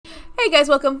Hey guys,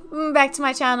 welcome back to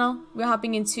my channel. We're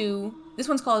hopping into, this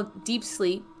one's called Deep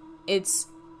Sleep. It's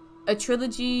a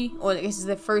trilogy, or I guess it's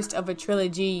the first of a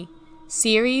trilogy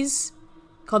series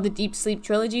called the Deep Sleep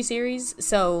Trilogy series.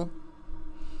 So,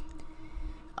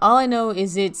 all I know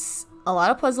is it's a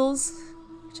lot of puzzles,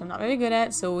 which I'm not very good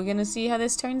at, so we're gonna see how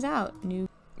this turns out.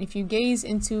 If you gaze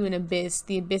into an abyss,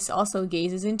 the abyss also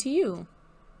gazes into you.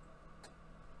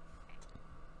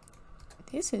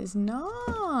 This is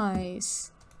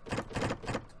nice.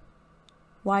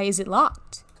 Why is it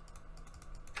locked?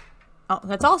 Oh,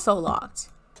 that's also locked.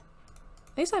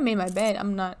 At least I made my bed.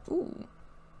 I'm not... Ooh.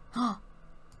 I'm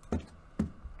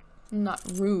not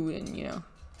rude and, you know.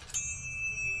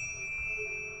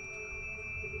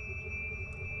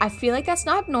 I feel like that's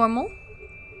not normal.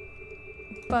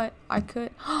 But I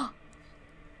could...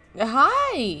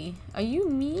 Hi! Are you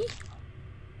me?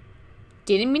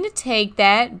 Didn't mean to take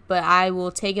that, but I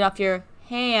will take it off your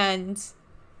hands.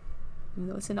 Even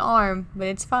though it's an arm, but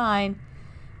it's fine.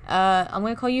 I'm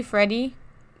gonna call you Freddy.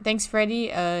 Thanks,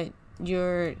 Freddy.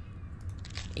 Your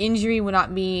injury will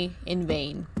not be in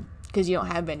vain, because you don't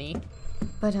have any.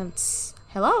 But,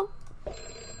 hello?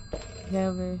 Get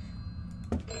over.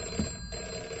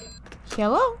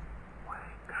 Hello?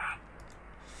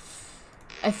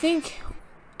 I think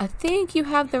you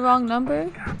have the wrong number.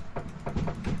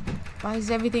 Why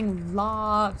is everything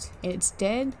locked? And it's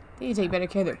dead? They need to take better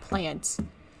care of their plants.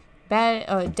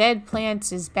 Dead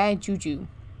plants is bad juju.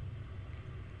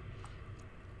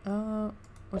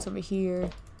 What's over here?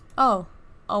 Oh,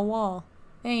 a wall.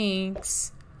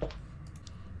 Thanks.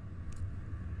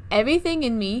 Everything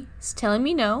in me is telling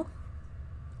me no.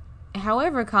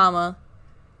 However, comma,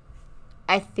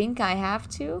 I think I have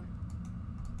to.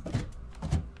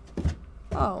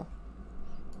 Oh.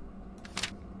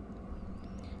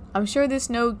 I'm sure this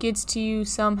note gets to you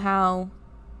somehow.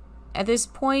 At this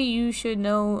point, you should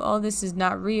know all this is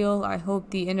not real. I hope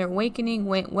the inner awakening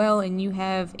went well and you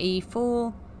have a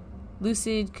full,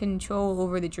 lucid control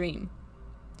over the dream.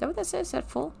 Is that what that says? Is that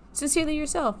full? Sincerely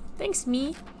yourself. Thanks,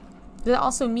 me. Is that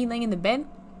also me laying in the bed?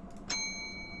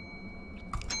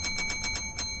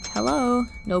 Hello?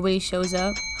 Nobody shows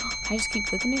up. I just keep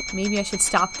clicking it? Maybe I should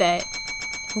stop that.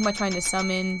 Who am I trying to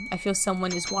summon? I feel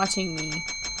someone is watching me.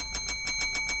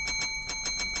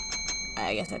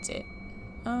 I guess that's it.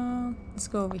 Let's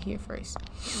go over here first.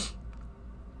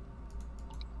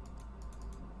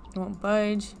 Won't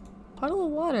budge. Puddle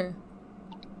of water.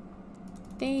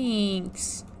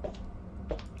 Thanks.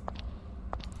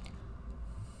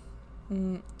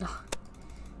 Don't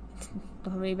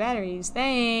have any batteries.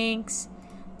 Thanks.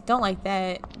 Don't like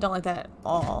that. Don't like that at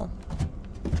all.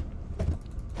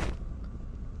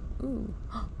 Ooh.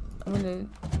 I'm gonna...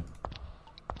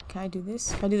 Can I do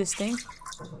this? Can I do this thing?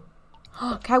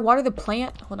 Can I water the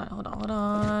plant? Hold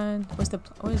on. What is the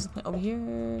plant? Over here?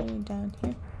 Down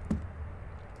here?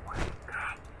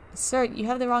 Sir, you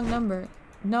have the wrong number.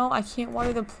 No, I can't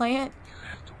water the plant. You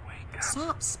have to wake up.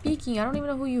 Stop speaking. I don't even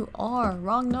know who you are.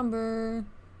 Wrong number.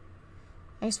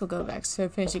 I guess we'll go back to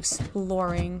finish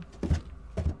exploring.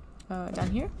 Down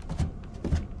here?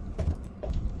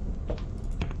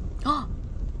 Oh!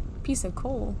 Piece of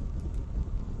coal.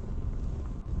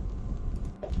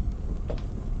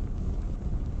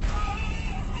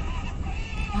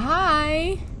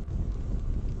 Hi.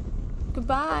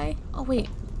 Goodbye. Oh wait,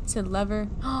 it said lever.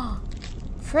 Oh,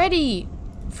 Freddy.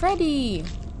 Freddy.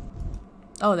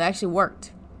 Oh, that actually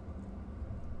worked.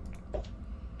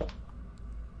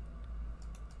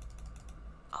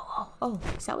 Oh,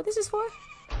 is that what this is for?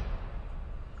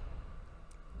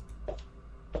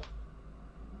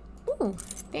 Ooh,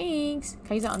 thanks.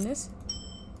 Can I use it on this?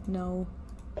 No.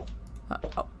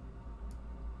 Oh.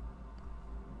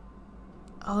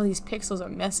 Oh, these pixels are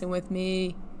messing with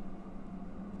me.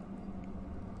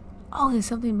 Oh, there's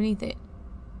something beneath it.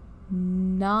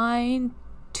 9,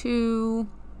 2,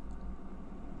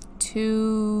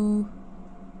 2,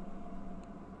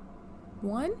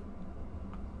 1? Is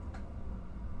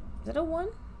that a 1?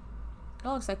 That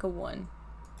looks like a 1.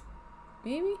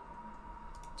 Maybe?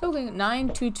 So we're going 9,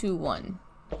 2, 2, 1.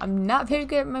 I'm not very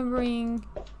good at remembering,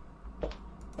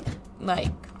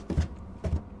 like...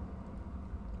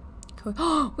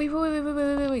 Oh, wait.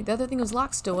 The other thing was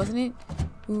locked still, wasn't it?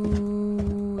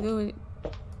 Ooh.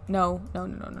 No.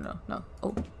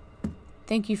 Oh.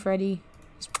 Thank you, Freddy.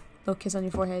 Just little kiss on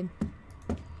your forehead.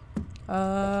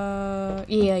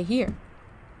 Yeah, here.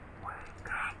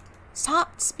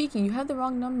 Stop speaking. You have the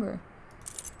wrong number.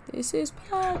 This is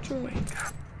Patrick.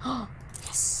 Oh,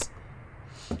 yes.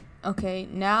 Okay,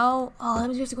 now... Oh, that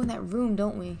means we have to go in that room,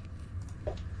 don't we?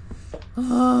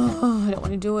 Oh, I don't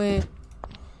want to do it.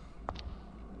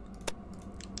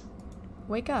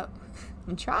 Wake up.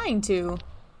 I'm trying to.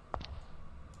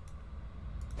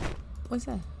 What's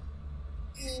that?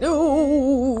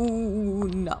 No,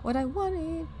 not what I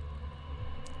wanted.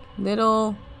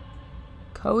 Little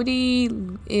Cody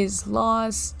is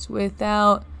lost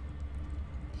without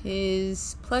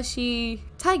his plushie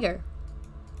tiger.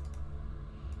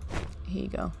 Here you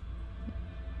go.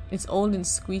 It's old and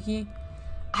squeaky.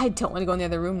 I don't want to go in the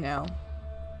other room now.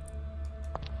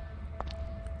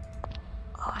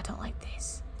 Oh, I don't like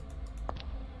this.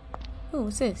 Oh,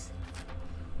 what's this?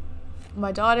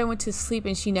 My daughter went to sleep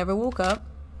and she never woke up.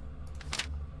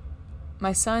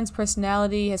 My son's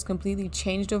personality has completely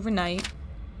changed overnight.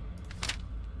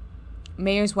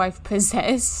 Mayor's wife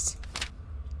possessed.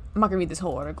 I'm not gonna read this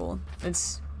whole article.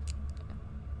 It's...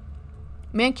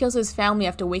 Man kills his family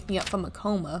after waking up from a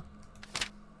coma.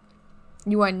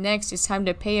 You are next. It's time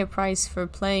to pay a price for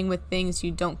playing with things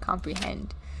you don't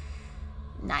comprehend.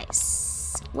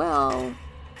 Nice. Well...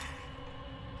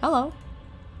 Hello.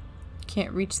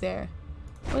 Can't reach there.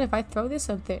 What if I throw this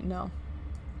up there? No.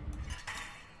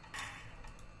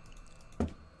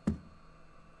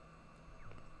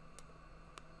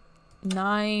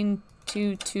 Nine,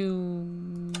 2,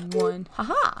 2, 1.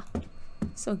 Haha!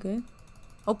 So good.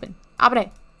 Open.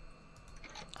 Abre.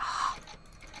 Ah.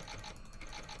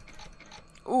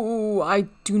 Ooh, I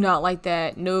do not like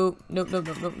that. Nope. Nope, nope,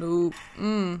 nope, nope, nope.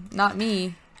 Not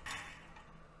me.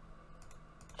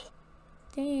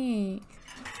 Dang.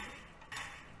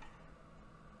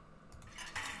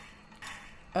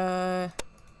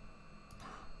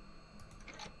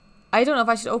 I don't know if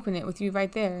I should open it with you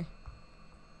right there.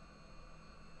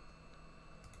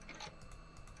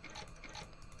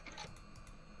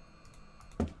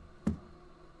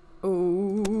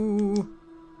 Ooh.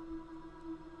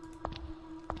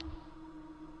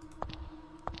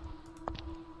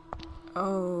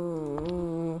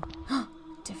 Oh.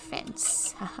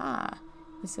 Defense. Haha.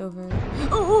 It's over.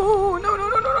 Oh, no, no,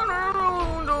 no, no, no,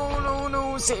 no, no, no,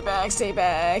 no. Stay back, stay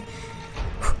back.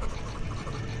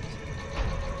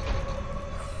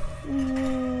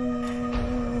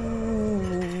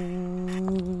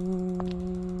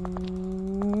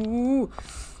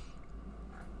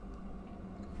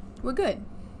 We're good.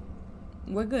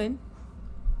 We're good.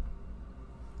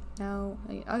 Now,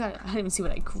 I didn't even see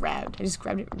what I grabbed. I just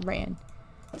grabbed it and ran.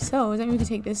 So, does that mean we can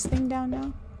take this thing down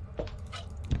now?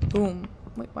 Boom.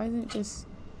 Wait, why isn't it just...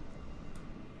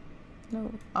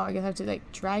 No. Oh, I guess I have to,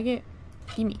 like, drag it.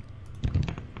 Gimme.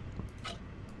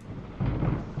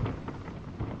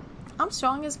 I'm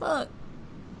strong as fuck.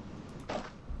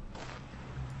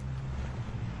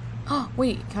 Oh,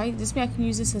 wait. Can I... This mean I can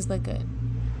use this as, like, a...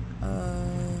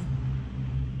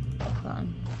 Hold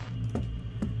on.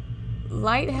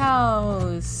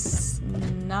 Lighthouse.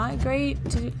 Not great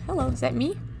to do. Hello, is that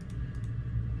me?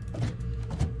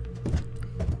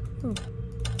 Ooh.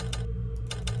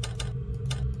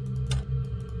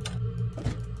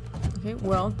 Okay,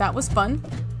 well, that was fun.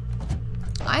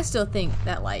 I still think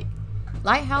that, like,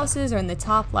 lighthouses are in the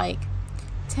top, like,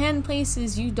 10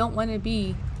 places you don't want to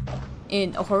be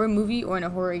in a horror movie or in a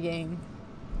horror game.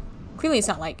 Clearly, it's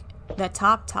not, like, the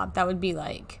top. That would be,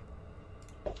 like,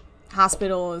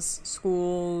 hospitals,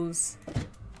 schools,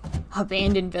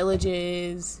 abandoned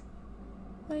villages.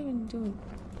 What am I even doing?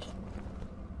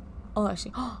 Oh,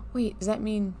 actually. Oh, wait. Does that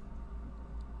mean...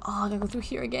 Oh, I gotta go through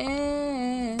here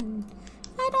again.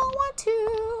 I don't want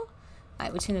to.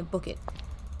 Alright, we're just gonna book it.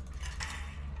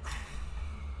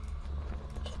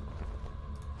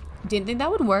 Didn't think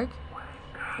that would work.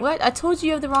 What? I told you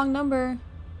you have the wrong number.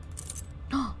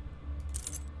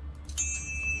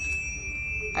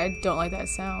 I don't like that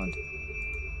sound.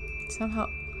 Somehow...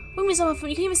 What do you mean somehow?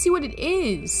 You can't even see what it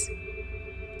is.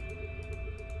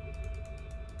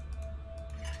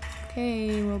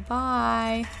 Okay, well,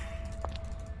 bye.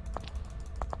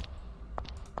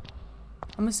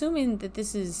 I'm assuming that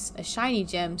this is a shiny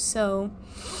gem, so...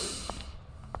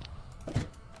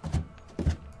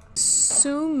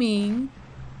 Assuming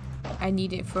I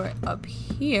need it for up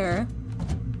here.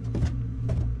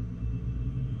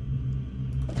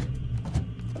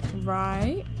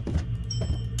 Right.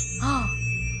 I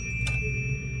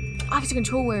have to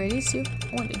control where it is too.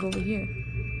 I want it to go over here.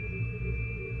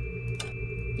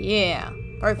 Yeah,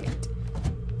 perfect.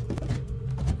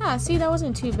 Ah, see, that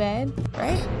wasn't too bad,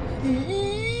 right?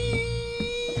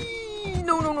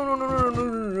 No, no, no, no, no, no, no,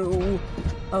 no, no.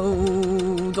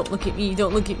 Oh, don't look at me,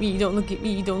 don't look at me, don't look at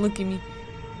me, don't look at me.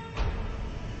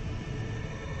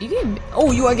 You getting...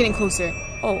 Oh, you are getting closer.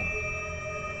 Oh.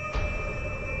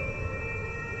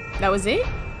 That was it?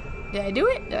 Did I do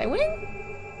it? Did I win?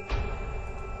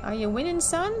 Are you winning,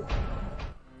 son?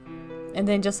 And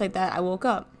then just like that, I woke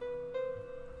up.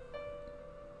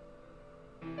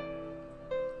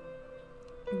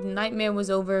 The nightmare was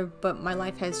over, but my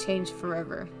life has changed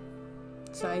forever.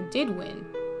 So I did win.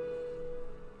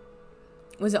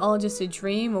 Was it all just a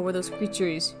dream, or were those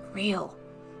creatures real?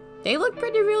 They look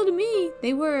pretty real to me.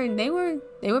 They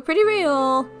were pretty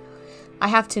real. I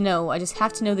have to know. I just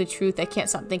have to know the truth. I can't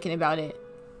stop thinking about it.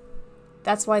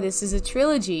 That's why this is a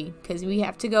trilogy, because we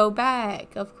have to go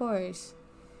back, of course.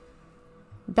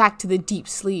 Back to the deep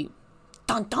sleep.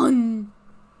 Dun dun!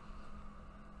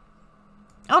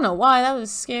 I don't know why, that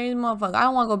was scary as a motherfucker. I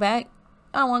don't want to go back.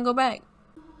 I don't want to go back.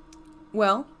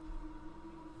 Well,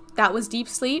 that was Deep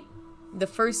Sleep, the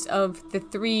first of the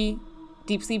 3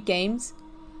 Deep Sleep games.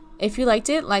 If you liked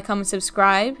it, like, comment,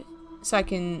 subscribe, so I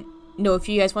can know if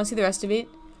you guys want to see the rest of it.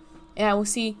 And I will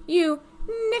see you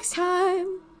next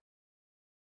time.